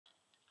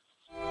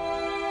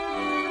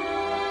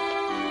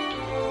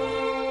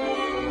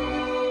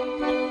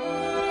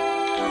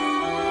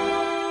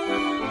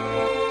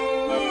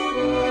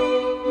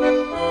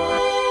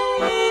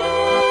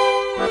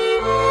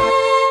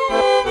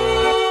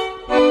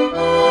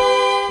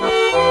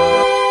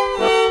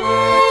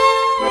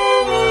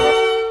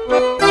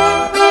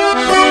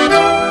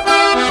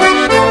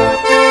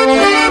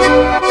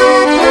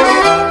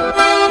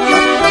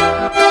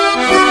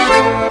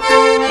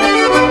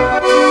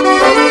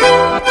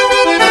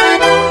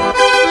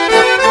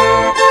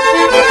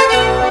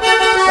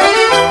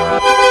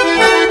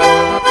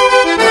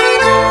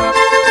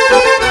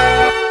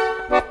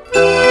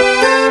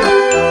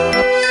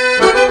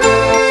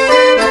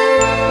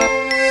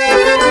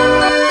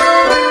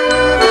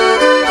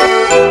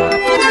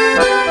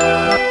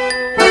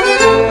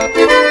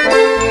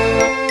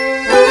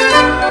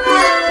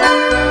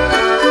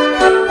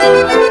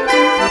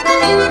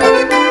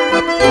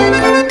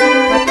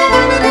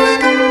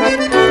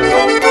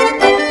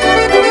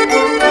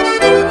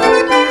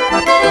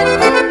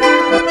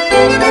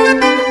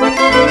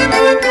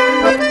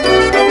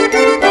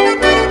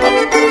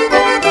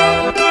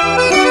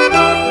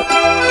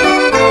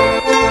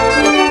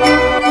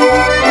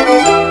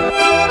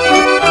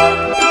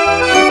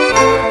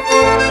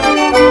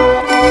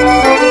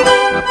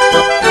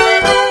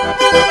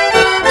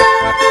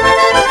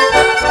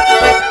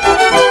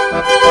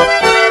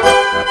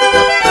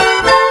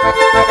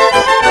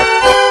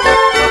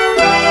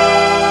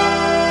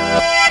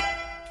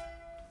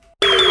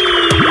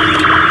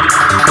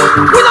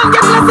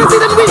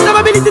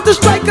ready to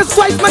strike us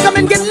twice. My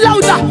men get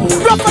louder.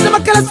 Rougher them a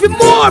kill us with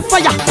more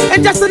fire.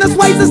 And just in us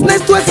wisest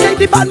to escape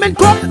the bad men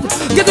crowd.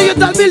 Get to your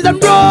done, build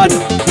and run.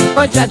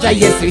 But Jaja,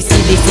 yes, we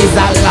see this is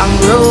a long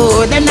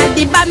road. And as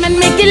the bad men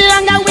make it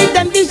longer with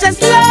them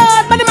vicious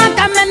load. But the man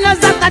come and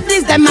knows after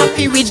this, them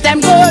happy reach them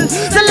goal.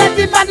 So let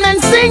the bad men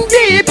sink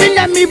deep in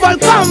them evil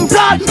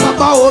complot.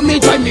 Papa, oh, me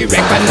join me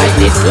recognize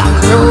this long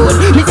road.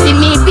 Me see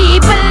me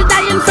people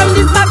dying from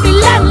this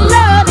Babylon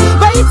load.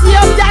 But it's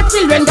your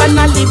children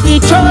gonna live the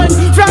throne.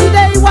 From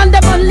day one,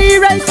 them only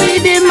rise see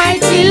the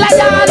mighty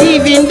lion.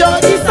 Even though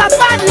this a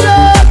bad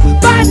load,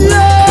 bad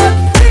load.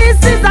 This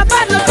is a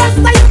bad load. Cause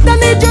I don't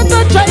need you to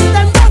try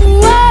them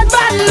downward.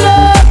 Bad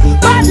load,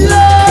 bad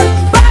load,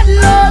 bad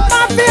load.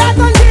 Mafia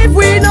don't give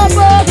we no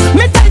book.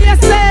 Me tell you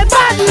say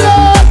bad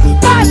load,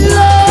 bad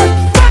load,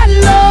 bad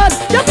load.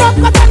 The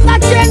papa gonna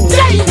change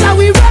change and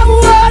we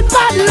reward.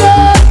 Bad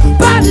load,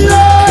 bad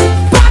load,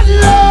 bad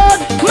load.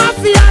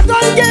 Mafia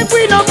don't give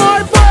we no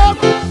more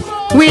book.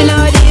 We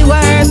know the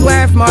words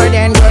worth more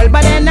than gold,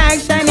 but an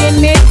action in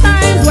mid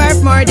times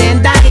worth more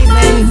than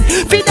diamonds.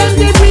 Feed them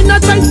give me no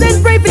choice, then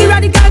pray for the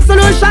radical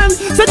solution.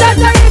 So that's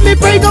why me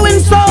pray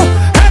going so.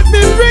 Help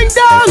me bring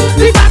down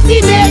the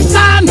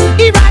vaccination,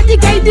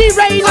 eradicate the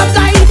reign of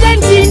the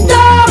hidden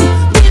kingdom.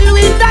 Deal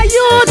with the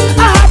youth,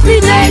 a happy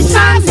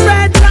nation.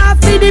 Spread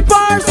love for the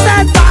poor,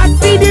 set back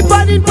for the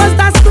body, bust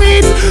the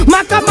streets.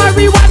 Maca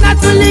marijuana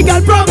to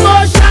legal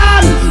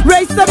promotion.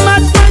 Raise the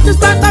match, try to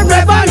start a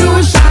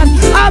revolution.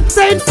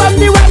 Abstain from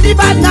the wealthy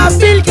but now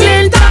Bill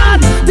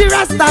Clinton. The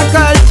Rasta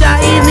culture,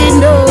 even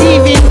though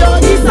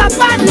this a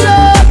bad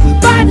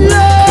load, bad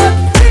load.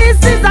 This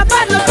is a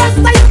bad load.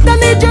 Rasta, you don't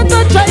need you to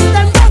try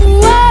them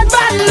downward.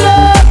 Bad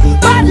load,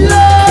 bad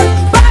load,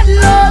 bad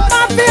load.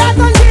 Mafia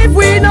don't give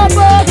we no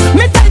book.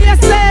 Me tell you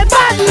say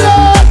bad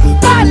load,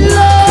 bad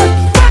load,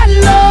 bad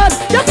load.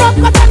 Your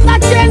papa gonna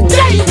change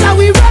change and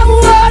we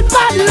reward.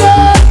 Bad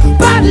load,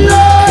 bad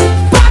load,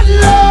 bad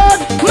load.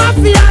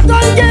 Mafia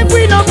don't give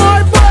we no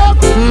more book.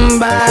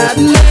 Bad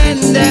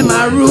men, them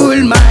a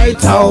rule my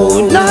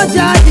town. Now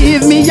just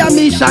give me a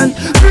mission.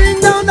 Bring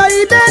down the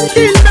hidden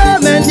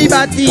kingdom and the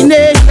batty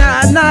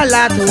nation all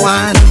at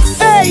once.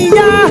 Hey,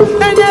 yeah,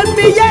 and help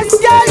me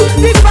escape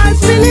the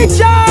false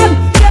religion.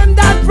 Them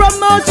that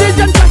promote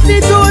children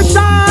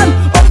prostitution.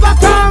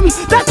 Overcome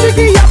that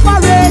tricky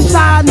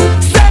operation.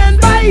 Stand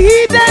by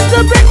hidden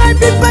to bring my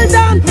people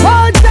down.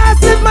 Oh,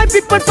 just save my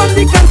people from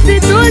the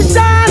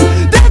constitution.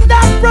 Them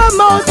that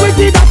promote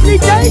wicked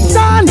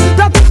application.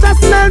 The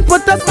businessmen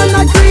put us on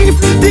a grief.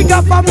 The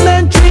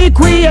government trick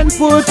we and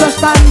put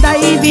us under.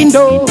 Even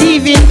though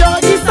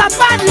this a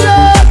bad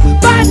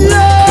load, bad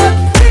load.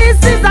 This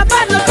is a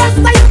bad load. Cause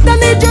I don't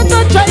need you to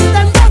try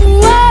them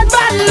downward.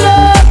 Bad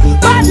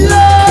load, bad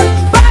load,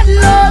 bad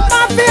load.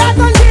 Mafia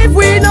don't give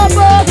we no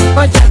book.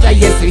 But Jaja,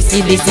 yes, we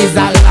see this is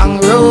a long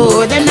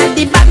road. And as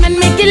the bad men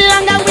make it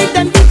longer with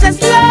them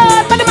vicious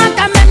load. But the man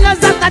come and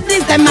knows after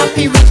this, them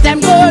happy reach them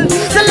goal.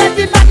 So let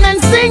the bad men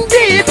sink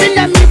deep in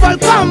them evil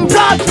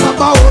complot.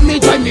 Papa, oh, me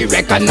join me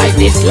recognize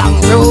this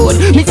long road.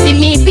 Me see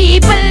me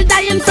people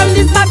dying from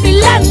this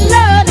Babylon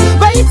load.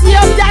 But it's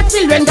your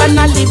children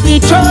gonna live the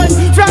throne.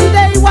 From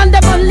day one,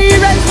 them only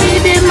run see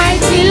the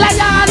mighty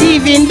lion.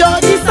 Even though